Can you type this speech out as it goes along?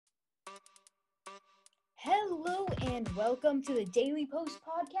Hello and welcome to the Daily Post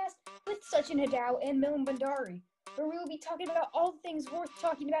podcast with Sachin Hadao and Milan Bandari, where we will be talking about all things worth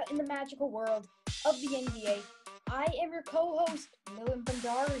talking about in the magical world of the NBA. I am your co-host, Milan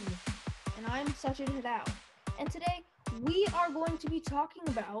Bandari. And I'm Sachin Hadao. And today, we are going to be talking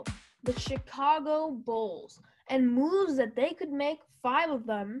about the Chicago Bulls and moves that they could make, 5 of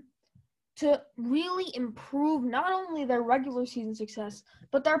them, to really improve not only their regular season success,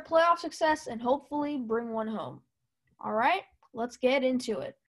 but their playoff success and hopefully bring one home. All right, let's get into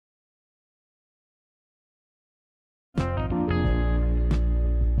it.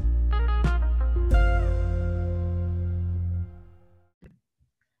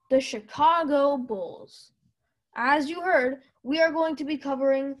 The Chicago Bulls. As you heard, we are going to be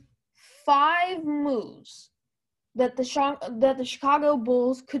covering 5 moves that the Chicago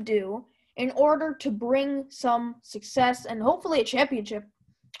Bulls could do in order to bring some success and hopefully a championship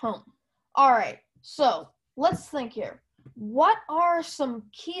home. All right, so let's think here. What are some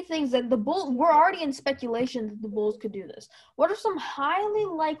key things that the Bulls, we're already in speculation that the Bulls could do this. What are some highly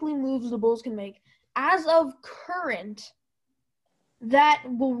likely moves the Bulls can make as of current that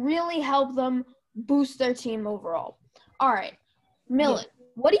will really help them boost their team overall? All right, Millen,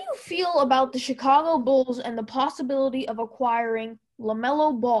 what do you feel about the Chicago Bulls and the possibility of acquiring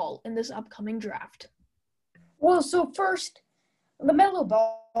LaMelo Ball in this upcoming draft? Well, so first, LaMelo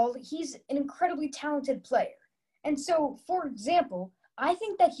Ball, he's an incredibly talented player. And so, for example, I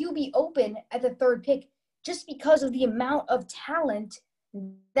think that he'll be open at the 3rd pick just because of the amount of talent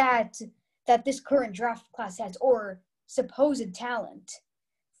that this current draft class has, or supposed talent.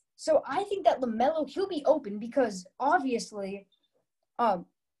 So I think that LaMelo, he'll be open because obviously,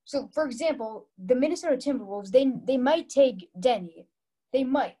 so for example, the Minnesota Timberwolves, they might take Denny. They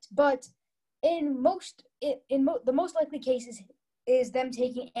might, but the most likely cases is them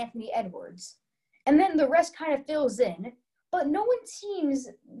taking Anthony Edwards. And then the rest kind of fills in, but no one seems,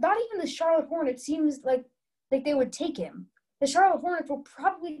 not even the Charlotte Hornets seems like they would take him. The Charlotte Hornets will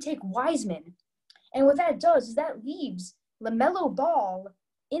probably take Wiseman. And what that does is that leaves LaMelo Ball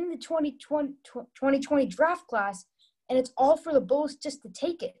in the 2020 draft class, and it's all for the Bulls just to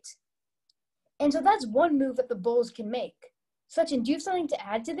take it. And so that's one move that the Bulls can make. Sachin, do you have something to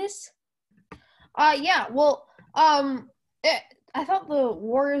add to this? I thought the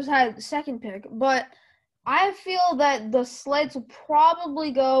Warriors had the 2nd pick, but I feel that the Sleds will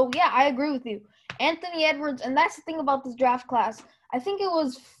probably go, I agree with you, Anthony Edwards, and that's the thing about this draft class. I think it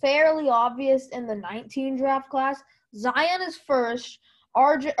was fairly obvious in the 19 draft class. Zion is first,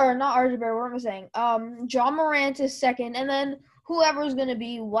 John Morant is second, and then whoever's going to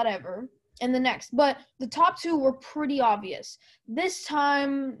be whatever in the next. But the top 2 were pretty obvious. This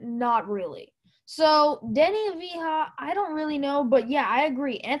time, not really. So, Denny Avila, I don't really know, but I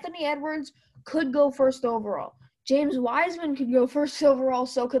agree. Anthony Edwards could go first overall. James Wiseman could go first overall,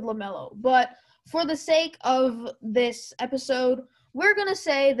 so could LaMelo. But for the sake of this episode, we're going to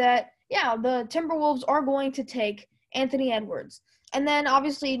say that, the Timberwolves are going to take Anthony Edwards. And then,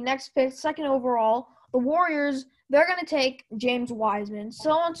 obviously, next pick, 2nd overall, the Warriors, they're going to take James Wiseman,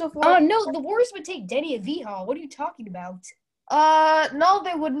 so on and so forth. No, the Warriors would take Denny Avila. What are you talking about? No,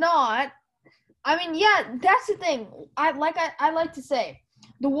 they would not. I mean, that's the thing. I like to say,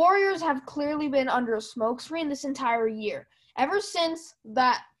 the Warriors have clearly been under a smokescreen this entire year. Ever since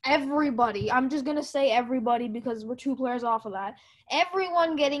that everybody, I'm just going to say everybody because we're 2 players off of that,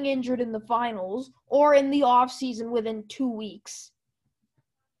 everyone getting injured in the finals or in the offseason within 2 weeks.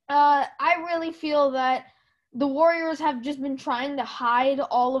 I really feel that the Warriors have just been trying to hide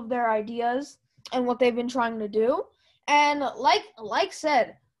all of their ideas and what they've been trying to do. And like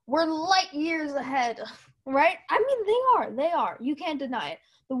said, we're light years ahead, right? I mean, they are. You can't deny it.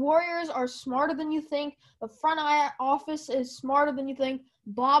 The Warriors are smarter than you think. The front office is smarter than you think.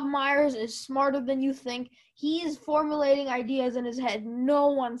 Bob Myers is smarter than you think. He's formulating ideas in his head no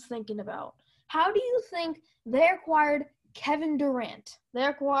one's thinking about. How do you think they acquired Kevin Durant? They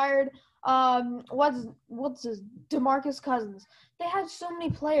acquired, what's his, DeMarcus Cousins. They had so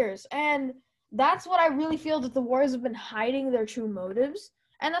many players, and that's what I really feel that the Warriors have been hiding their true motives.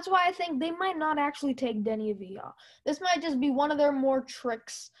 And that's why I think they might not actually take Denny Avila. This might just be one of their more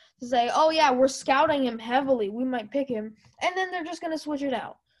tricks to say, we're scouting him heavily. We might pick him. And then they're just going to switch it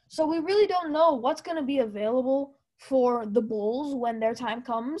out. So we really don't know what's going to be available for the Bulls when their time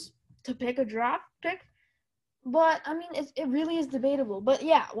comes to pick a draft pick. But, I mean, it really is debatable. But,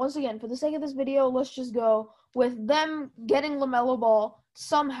 once again, for the sake of this video, let's just go with them getting LaMelo Ball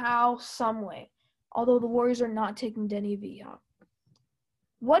somehow, some way. Although the Warriors are not taking Denny Avila.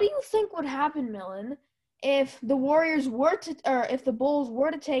 What do you think would happen, Millen, if the Warriors were to, or if the Bulls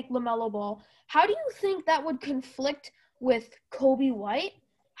were to take LaMelo Ball, how do you think that would conflict with Kobe White?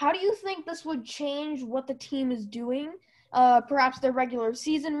 How do you think this would change what the team is doing? Perhaps their regular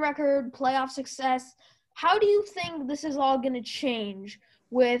season record, playoff success. How do you think this is all going to change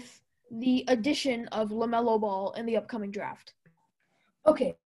with the addition of LaMelo Ball in the upcoming draft?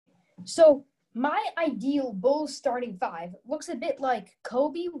 Okay, so my ideal Bulls starting five looks a bit like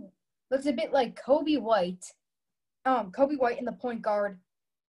Kobe. Looks a bit like Kobe White. Kobe White in the point guard,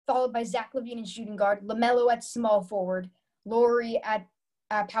 followed by Zach LaVine in shooting guard, LaMelo at small forward, Laurie at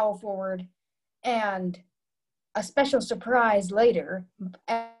power forward, and a special surprise later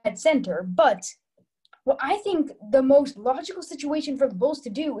at center. But what I think the most logical situation for the Bulls to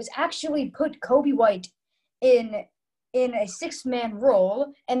do is actually put Kobe White in a six-man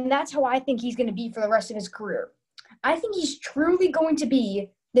role, and that's how I think he's going to be for the rest of his career. I think he's truly going to be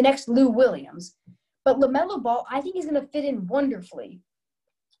the next Lou Williams. But LaMelo Ball, I think he's going to fit in wonderfully.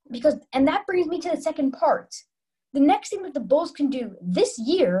 And that brings me to the second part. The next thing that the Bulls can do this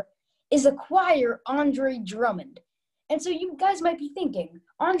year is acquire Andre Drummond. And so you guys might be thinking,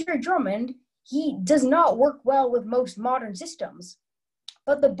 Andre Drummond, he does not work well with most modern systems.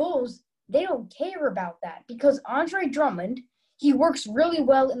 But the Bulls, they don't care about that because Andre Drummond, he works really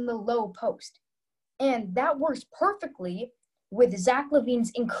well in the low post. And that works perfectly with Zach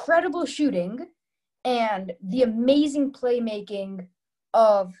LaVine's incredible shooting and the amazing playmaking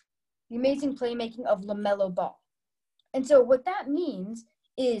of LaMelo Ball. And so what that means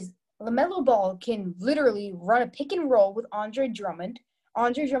is LaMelo Ball can literally run a pick and roll with Andre Drummond.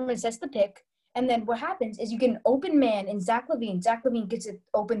 Andre Drummond sets the pick, and then what happens is you get an open man in Zach LaVine. Zach LaVine gets an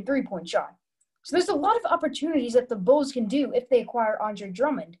open three-point shot. So there's a lot of opportunities that the Bulls can do if they acquire Andre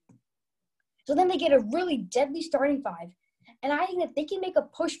Drummond. So then they get a really deadly starting five. And I think that they can make a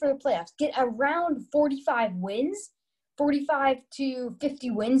push for the playoffs, get around 45 wins, 45 to 50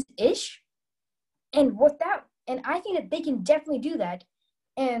 wins-ish. And I think that they can definitely do that.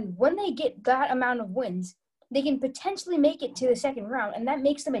 And when they get that amount of wins, they can potentially make it to the second round, and that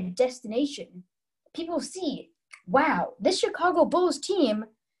makes them a destination. People see, wow, this Chicago Bulls team,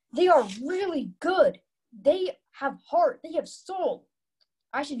 they are really good. They have heart. They have soul.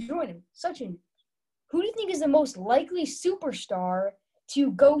 I should join them. Sachin, who do you think is the most likely superstar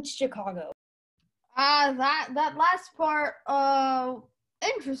to go to Chicago? That last part,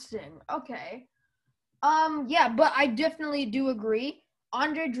 interesting. Okay. Yeah, but I definitely do agree.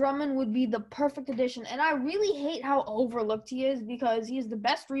 Andre Drummond would be the perfect addition, and I really hate how overlooked he is because he's the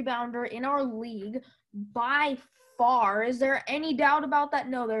best rebounder in our league by far. Is there any doubt about that?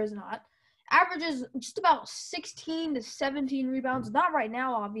 No, there is not. Averages just about 16 to 17 rebounds. Not right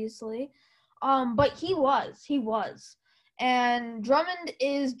now, obviously. But he was. And Drummond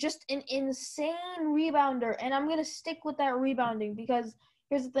is just an insane rebounder, and I'm going to stick with that rebounding because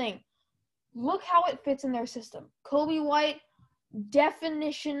here's the thing. Look how it fits in their system. Kobe White,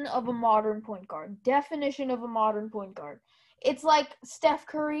 definition of a modern point guard. It's like Steph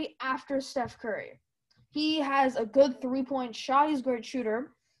Curry after Steph Curry. He has a good three-point shot. He's a great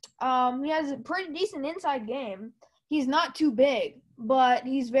shooter. He has a pretty decent inside game. He's not too big, but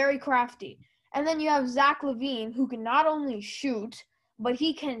he's very crafty. And then you have Zach LaVine, who can not only shoot, but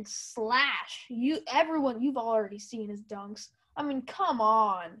he can slash. You've already seen his dunks. I mean, come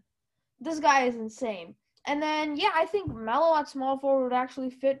on. This guy is insane. And then, yeah, I think Melo at small forward would actually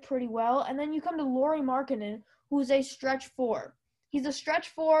fit pretty well. And then you come to Lauri Markkanen, who's a stretch four. He's a stretch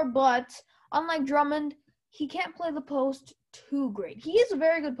four, but unlike Drummond, he can't play the post too great. He is a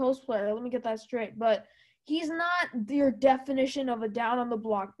very good post player, let me get that straight, but he's not your definition of a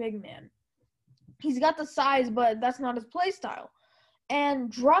down-on-the-block big man. He's got the size, but that's not his play style.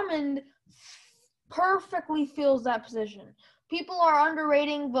 And Drummond perfectly fills that position. People are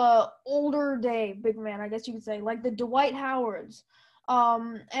underrating the older day big man, I guess you could say, like the Dwight Howards.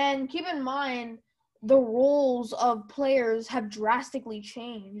 And keep in mind, the roles of players have drastically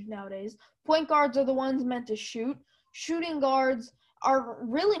changed nowadays. Point guards are the ones meant to shoot. Shooting guards are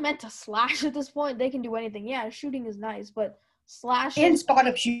really meant to slash at this point. They can do anything. Yeah, shooting is nice, but slashing and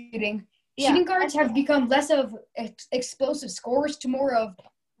spot-up shooting. Yeah, shooting guards have become less of explosive scorers to more of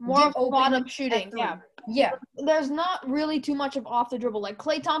spot-up shooting. Yeah. There's not really too much of off the dribble. Like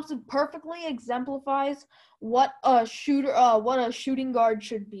Klay Thompson perfectly exemplifies what a shooting guard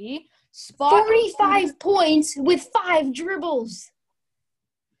should be. 45 points with 5 dribbles.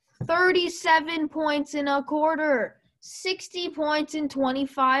 37 points in a quarter. 60 points in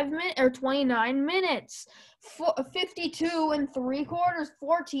 29 minutes. 52 in 3 quarters,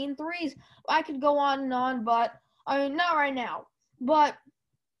 14 threes. I could go on and on, but I mean, not right now. But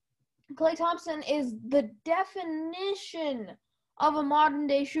Klay Thompson is the definition of a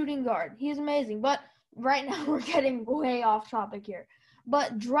modern-day shooting guard. He's amazing. But right now we're getting way off topic here.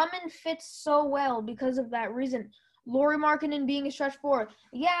 But Drummond fits so well because of that reason. Lauri Markkanen being a stretch forward.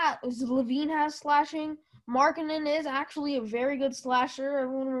 Yeah, Levine has slashing. Markkanen is actually a very good slasher.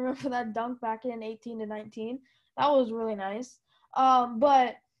 Everyone remember that dunk back in 18 to 19. That was really nice.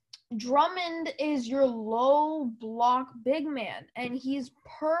 But Drummond is your low block big man, and he's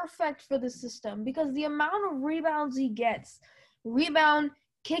perfect for the system because the amount of rebounds he gets, rebound,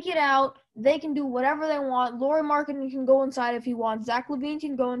 kick it out, they can do whatever they want. Lauri Markkanen can go inside if he wants. Zach LaVine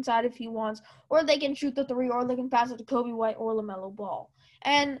can go inside if he wants, or they can shoot the three, or they can pass it to Kobe White or LaMelo Ball.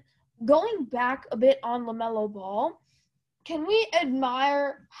 And going back a bit on LaMelo Ball, can we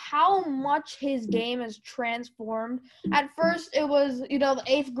admire how much his game has transformed? At first, it was, the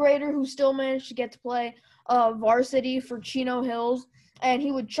 8th grader who still managed to get to play varsity for Chino Hills, and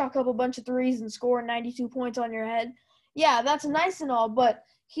he would chuck up a bunch of threes and score 92 points on your head. Yeah, that's nice and all, but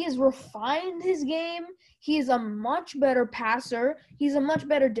he has refined his game. He's a much better passer. He's a much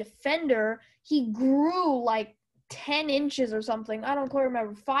better defender. He grew like 10 inches or something. I don't quite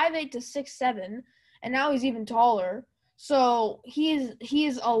remember. 5'8" to 6'7", and now he's even taller. So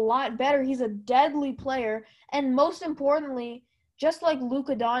he's a lot better. He's a deadly player. And most importantly, just like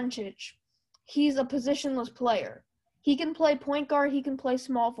Luka Doncic, he's a positionless player. He can play point guard. He can play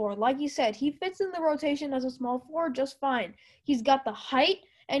small forward. Like you said, he fits in the rotation as a small forward just fine. He's got the height,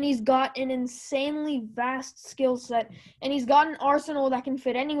 and he's got an insanely vast skill set. And he's got an arsenal that can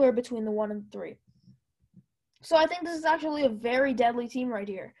fit anywhere between the 1 and 3. So I think this is actually a very deadly team right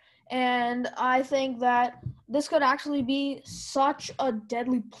here. And I think that this could actually be such a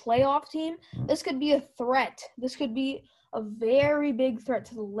deadly playoff team. This could be a threat. This could be a very big threat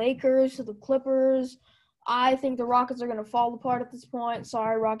to the Lakers, to the Clippers. I think the Rockets are going to fall apart at this point.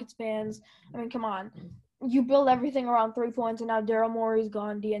 Sorry, Rockets fans. I mean, come on. You build everything around 3 points, and now Daryl Morey's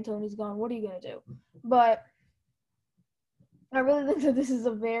gone, D'Antoni's gone. What are you going to do? But I really think that this is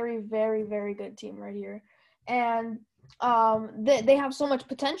a very, very, very good team right here. And they have so much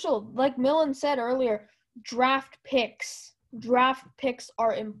potential. Like Millen said earlier, draft picks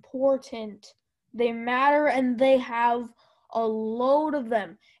are important. They matter, and they have a load of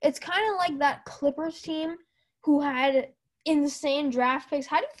them. It's kind of like that Clippers team who had insane draft picks.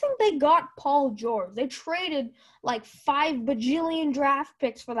 How do you think they got Paul George? They traded like 5 bajillion draft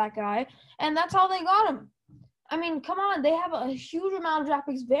picks for that guy, and that's how they got him. I mean, come on. They have a huge amount of draft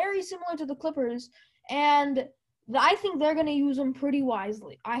picks, very similar to the Clippers, and I think they're going to use them pretty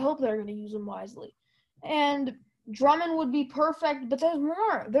wisely. I hope they're going to use them wisely. And Drummond would be perfect, but there's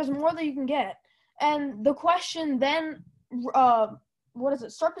more. There's more that you can get. And the question then,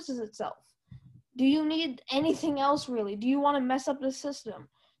 surfaces itself. Do you need anything else, really? Do you want to mess up the system?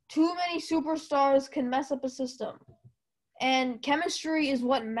 Too many superstars can mess up a system. And chemistry is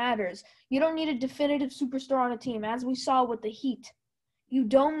what matters. You don't need a definitive superstar on a team, as we saw with the Heat. You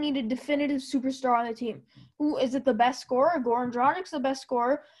don't need a definitive superstar on the team. Who is it? The best scorer? Goran Dragic's the best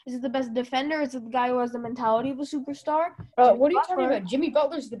scorer. Is it the best defender? Is it the guy who has the mentality of a superstar? What are you talking about? Jimmy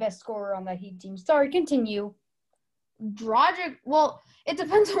Butler's the best scorer on that Heat team. Sorry, continue. Dragic, well, it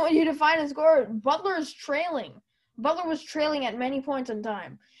depends on what you define as scorer. Butler is trailing. Butler was trailing at many points in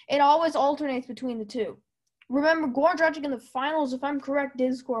time. It always alternates between the two. Remember, Goran Dragic in the finals, if I'm correct,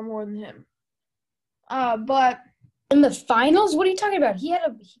 did score more than him. But in the finals? What are you talking about?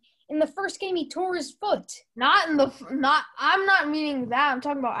 In the first game, he tore his foot. I'm not meaning that. I'm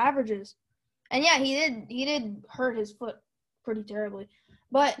talking about averages. And yeah, he did hurt his foot pretty terribly.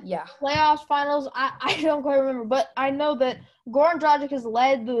 But yeah, playoffs, finals, I don't quite remember. But I know that Goran Dragic has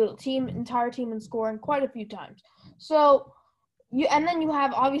led the entire team in scoring quite a few times. So then you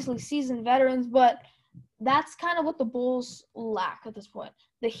have obviously seasoned veterans, but that's kind of what the Bulls lack at this point.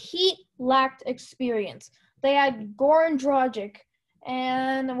 The Heat lacked experience. They had Goran Dragic,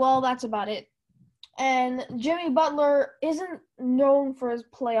 and, well, that's about it. And Jimmy Butler isn't known for his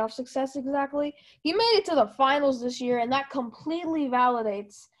playoff success exactly. He made it to the finals this year, and that completely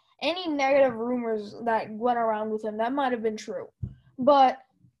validates any negative rumors that went around with him. That might have been true. But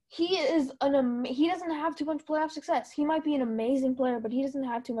he doesn't have too much playoff success. He might be an amazing player, but he doesn't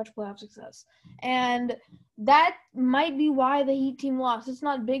have too much playoff success. And that might be why the Heat team lost. It's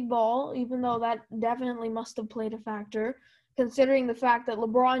not big ball, even though that definitely must have played a factor, considering the fact that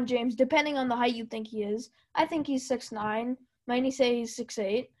LeBron James, depending on the height you think he is, I think he's 6'9", many say he's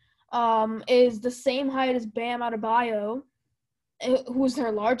 6'8", is the same height as Bam Adebayo, who's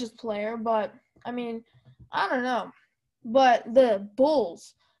their largest player. But, I mean, I don't know. But the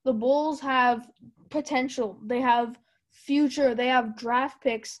Bulls have potential. They have future. They have draft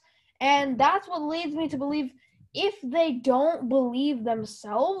picks. And that's what leads me to believe if they don't believe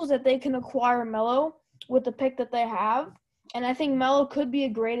themselves that they can acquire Melo with the pick that they have, and I think Melo could be a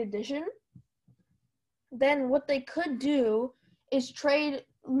great addition, then what they could do is trade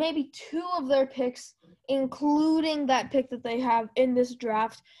maybe 2 of their picks, including that pick that they have in this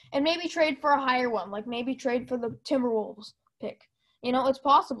draft, and maybe trade for a higher one, like maybe trade for the Timberwolves pick. It's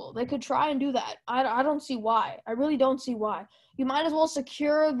possible. They could try and do that. I don't see why. I really don't see why. You might as well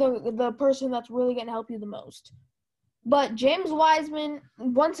secure the person that's really going to help you the most. But James Wiseman,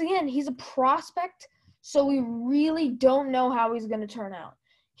 once again, he's a prospect, so we really don't know how he's going to turn out.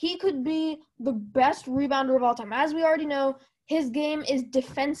 He could be the best rebounder of all time. As we already know, his game is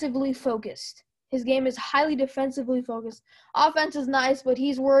defensively focused. His game is highly defensively focused. Offense is nice, but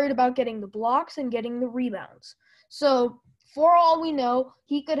he's worried about getting the blocks and getting the rebounds. So, for all we know,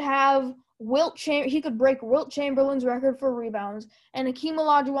 he could break Wilt Chamberlain's record for rebounds and Hakeem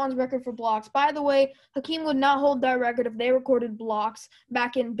Olajuwon's record for blocks. By the way, Hakeem would not hold that record if they recorded blocks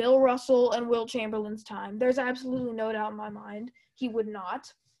back in Bill Russell and Wilt Chamberlain's time. There's absolutely no doubt in my mind he would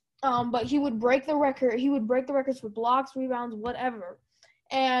not. But he would break the record. He would break the records for blocks, rebounds, whatever.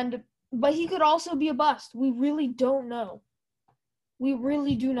 But he could also be a bust. We really don't know. We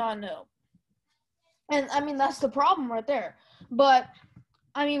really do not know. And, that's the problem right there. But,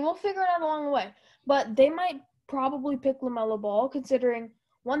 we'll figure it out along the way. But they might probably pick LaMelo Ball, considering,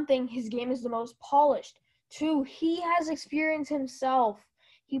 one thing, his game is the most polished. 2, he has experience himself.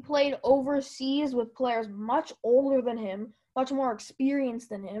 He played overseas with players much older than him, much more experienced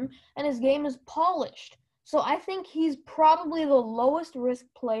than him, and his game is polished. So I think he's probably the lowest risk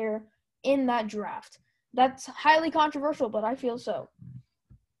player in that draft. That's highly controversial, but I feel so.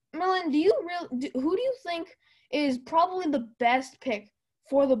 Millen, who do you think is probably the best pick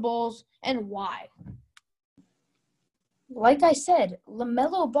for the Bulls and why? Like I said,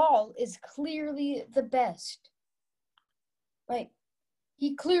 LaMelo Ball is clearly the best.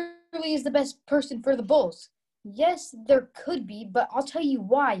 He clearly is the best person for the Bulls. Yes, there could be, but I'll tell you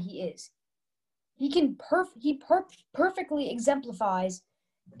why he is. He perfectly exemplifies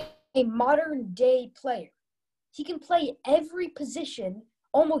a modern day player. He can play every position,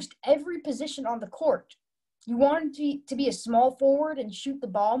 almost every position on the court. You want him to be a small forward and shoot the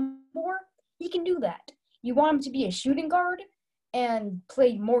ball more? He can do that. You want him to be a shooting guard and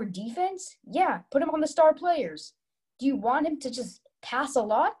play more defense? Yeah, put him on the star players. Do you want him to just pass a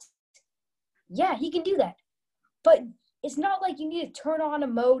lot? Yeah, he can do that. But it's not like you need to turn on a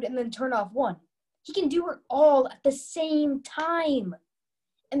mode and then turn off one. He can do it all at the same time.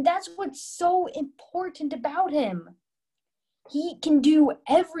 And that's what's so important about him. He can do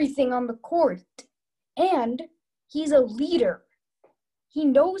everything on the court. And he's a leader. He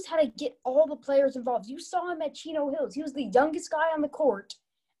knows how to get all the players involved. You saw him at Chino Hills. He was the youngest guy on the court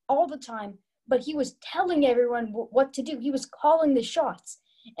all the time, but he was telling everyone what to do. He was calling the shots.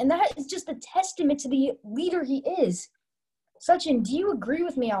 And that is just a testament to the leader he is. Sachin, do you agree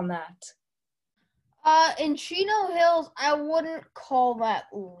with me on that? In Chino Hills, I wouldn't call that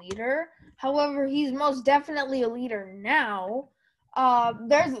leader. However, he's most definitely a leader now.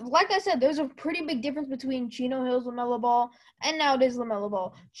 There's a pretty big difference between Chino Hills LaMelo Ball and nowadays LaMelo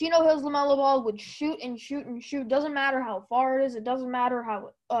Ball. Chino Hills LaMelo Ball would shoot and shoot and shoot. Doesn't matter how far it is. It doesn't matter how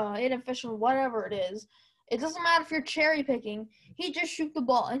inefficient, whatever it is. It doesn't matter if you're cherry picking. He just shoot the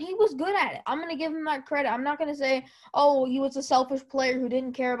ball, and he was good at it. I'm going to give him that credit. I'm not going to say, oh, he was a selfish player who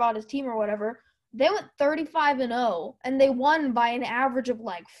didn't care about his team or whatever. They went 35-0, and they won by an average of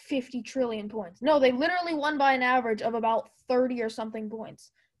like 50 trillion points. No, they literally won by an average of about 30 or something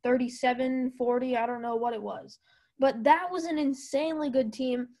points. 37, 40, I don't know what it was. But that was an insanely good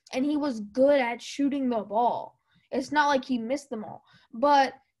team, and he was good at shooting the ball. It's not like he missed them all.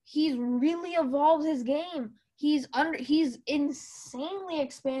 But he's really evolved his game. He's insanely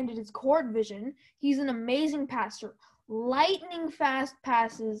expanded his court vision. He's an amazing passer. Lightning fast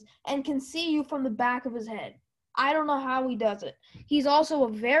passes and can see you from the back of his head. I don't know how he does it. He's also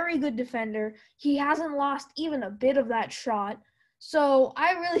a very good defender. He hasn't lost even a bit of that shot. So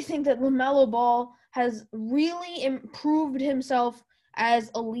I really think that LaMelo Ball has really improved himself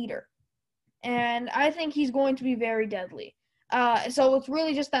as a leader. And I think he's going to be very deadly. So it's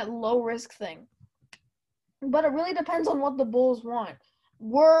really just that low-risk thing. But it really depends on what the Bulls want.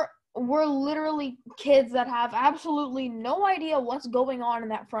 We're literally kids that have absolutely no idea what's going on in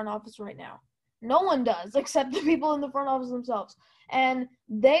that front office right now. No one does, except the people in the front office themselves. And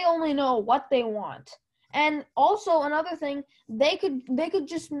they only know what they want. And also another thing, they could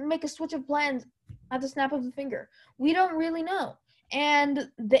just make a switch of plans at the snap of the finger. We don't really know. And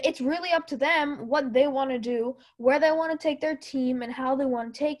it's really up to them what they want to do, where they want to take their team, and how they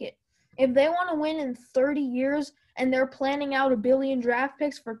want to take it. If they want to win in 30 years and they're planning out 1 billion draft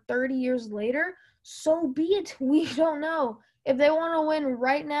picks for 30 years later, so be it. We don't know. If they want to win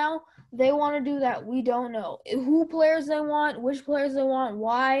right now, they want to do that. We don't know who players they want, which players they want,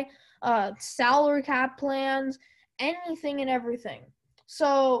 why, salary cap plans, anything and everything.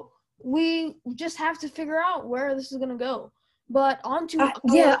 So we just have to figure out where this is going to go. But on to next.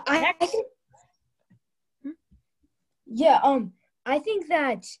 I think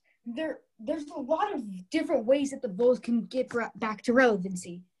that there's a lot of different ways that the Bulls can get back to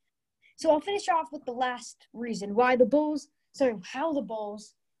relevancy. So I'll finish off with the last reason how the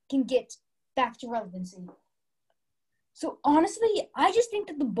Bulls can get back to relevancy. So honestly, I just think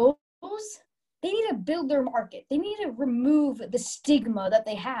that the Bulls, they need to build their market. They need to remove the stigma that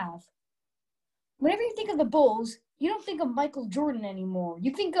they have. Whenever you think of the Bulls, you don't think of Michael Jordan anymore.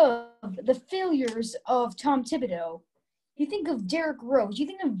 You think of the failures of Tom Thibodeau. You think of Derrick Rose. You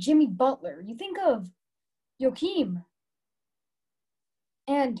think of Jimmy Butler. You think of Joakim.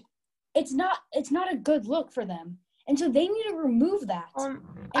 And it's not a good look for them. And so they need to remove that.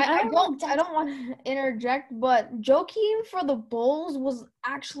 I don't want to interject, but Joakim for the Bulls was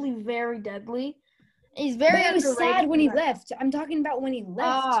actually very deadly. He's very underrated. It was sad when he left. I'm talking about when he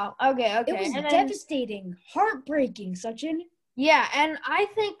left. Oh, okay. It was devastating, heartbreaking, Sachin. Yeah, and I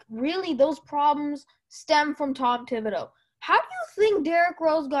think really those problems stem from Tom Thibodeau. How do you think Derrick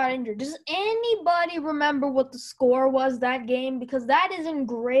Rose got injured? Does anybody remember what the score was that game? Because that is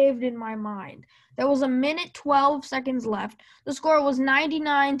engraved in my mind. There was 1:12 left. The score was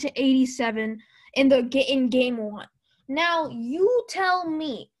 99-87 in game 1. Now, you tell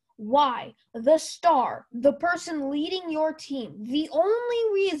me why the star, the person leading your team, the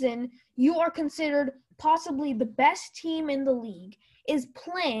only reason you are considered possibly the best team in the league is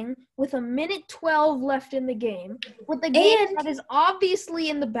playing with 1:12 left in the game, with the game that is obviously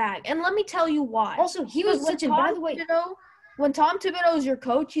in the bag. And let me tell you why. Also, he was such by the way. When Tom Thibodeau is your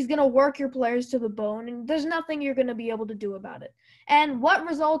coach, he's going to work your players to the bone, and there's nothing you're going to be able to do about it. And what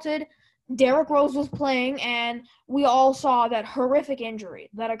resulted? Derrick Rose was playing, and we all saw that horrific injury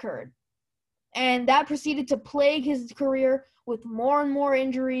that occurred. And that proceeded to plague his career with more and more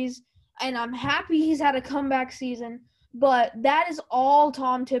injuries. And I'm happy he's had a comeback season. But that is all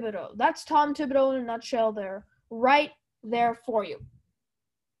Tom Thibodeau. That's Tom Thibodeau in a nutshell there. Right there for you.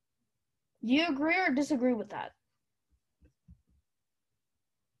 Do you agree or disagree with that?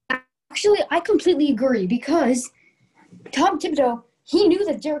 Actually, I completely agree because Tom Thibodeau, he knew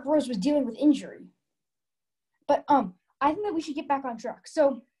that Derrick Rose was dealing with injury. But I think that we should get back on track.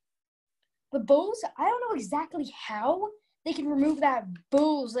 So the Bulls, I don't know exactly how they can remove that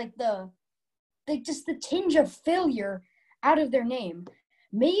Bulls, just the tinge of failure out of their name.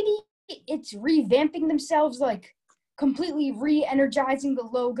 Maybe it's revamping themselves, like completely re-energizing the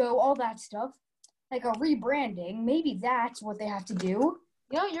logo, all that stuff, like a rebranding. Maybe that's what they have to do.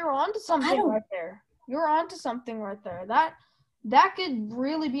 You know, you're onto something right there. You're onto something right there. That could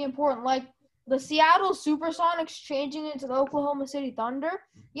really be important. Like the Seattle Supersonics changing into the Oklahoma City Thunder.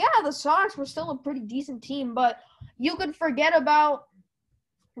 Yeah, the Sonics were still a pretty decent team, but you could forget about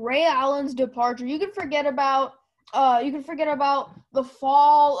Ray Allen's departure. You could forget about the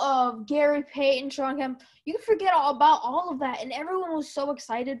fall of Gary Payton, Sean Kemp. You could forget about all of that, and everyone was so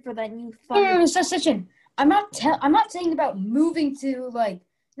excited for that new Thunder. Sachin, I'm not saying about moving to like.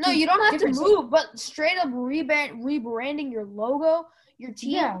 No, you don't have to move, but straight up rebranding your logo, your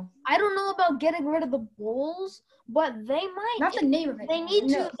team. Yeah. I don't know about getting rid of the Bulls, but they might. Not the name of it. They need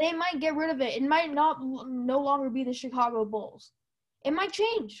to. They might get rid of it. It might no longer be the Chicago Bulls. It might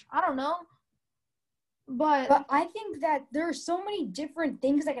change. I don't know. But I think that there are so many different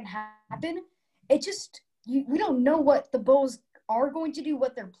things that can happen. It just we don't know what the Bulls are going to do,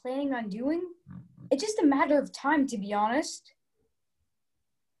 what they're planning on doing. It's just a matter of time, to be honest.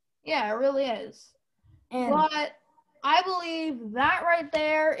 Yeah, it really is. But I believe that right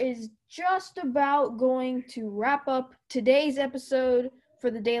there is just about going to wrap up today's episode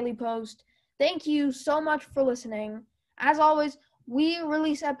for the Daily Post. Thank you so much for listening. As always, we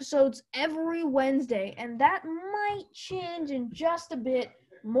release episodes every Wednesday, and that might change in just a bit.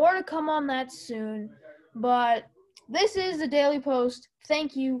 More to come on that soon. But this is the Daily Post.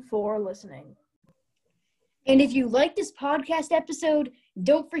 Thank you for listening. And if you like this podcast episode,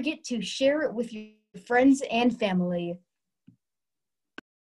 don't forget to share it with your friends and family.